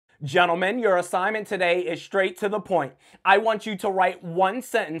Gentlemen, your assignment today is straight to the point. I want you to write one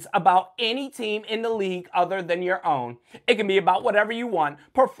sentence about any team in the league other than your own. It can be about whatever you want,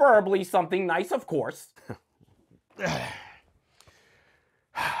 preferably something nice, of course.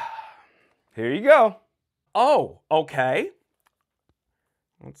 Here you go. Oh, okay.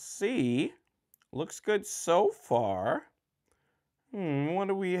 Let's see. Looks good so far. What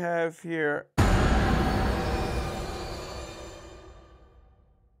do we have here?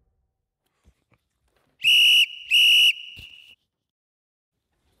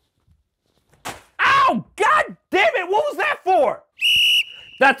 Ow! God damn it! What was that for?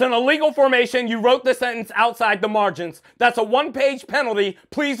 That's an illegal formation. You wrote the sentence outside the margins. That's a one-page penalty.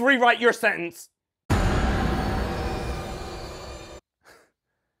 Please rewrite your sentence.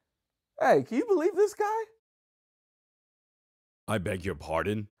 Hey, can you believe this guy? I beg your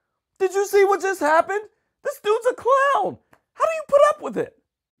pardon? Did you see what just happened? This dude's a clown. How do you put up with it?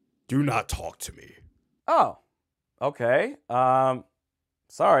 Do not talk to me. Oh, okay.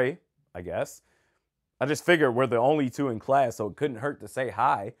 Sorry, I guess. I just figured we're the only two in class, so it couldn't hurt to say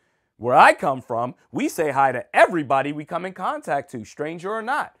hi. Where I come from, we say hi to everybody we come in contact to, stranger or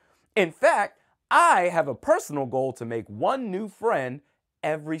not. In fact, I have a personal goal to make one new friend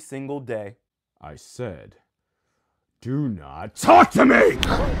every single day. I said, do not talk to me!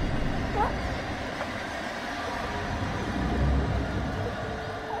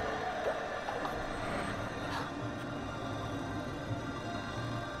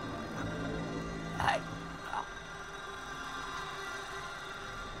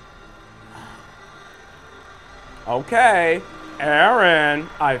 Okay, Aaron,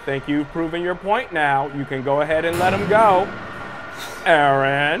 I think you've proven your point now. You can go ahead and let him go.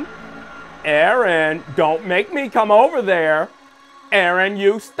 Aaron, don't make me come over there. Aaron,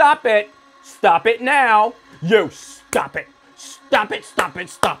 you stop it. Stop it now. You stop it. Stop it, stop it,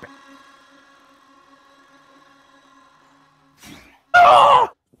 stop it.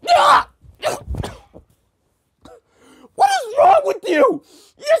 What is wrong with you?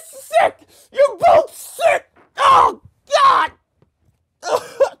 You're sick. You're both sick. Oh, God!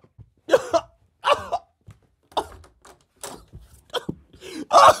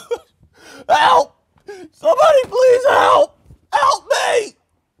 Help! Somebody please help! Help me!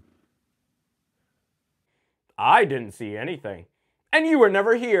 I didn't see anything. And you were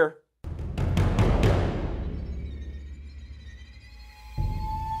never here.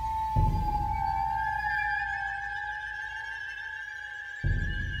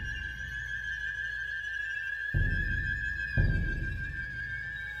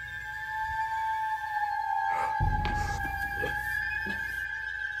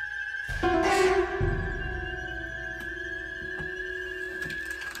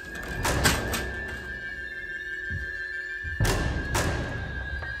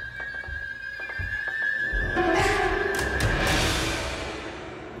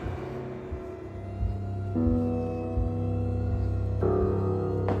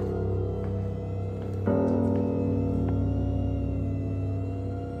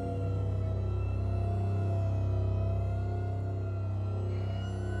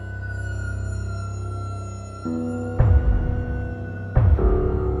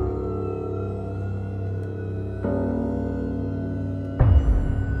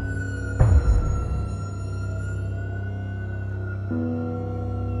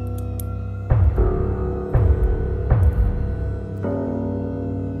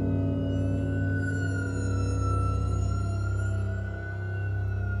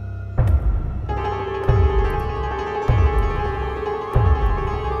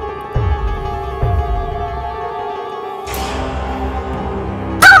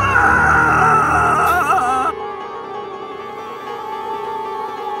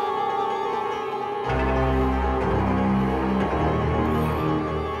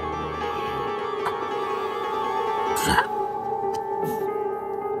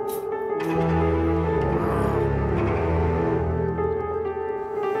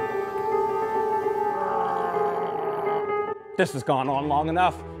 This has gone on long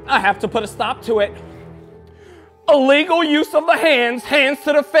enough. I have to put a stop to it. Illegal use of the hands, hands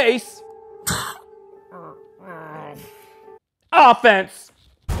to the face. Offense.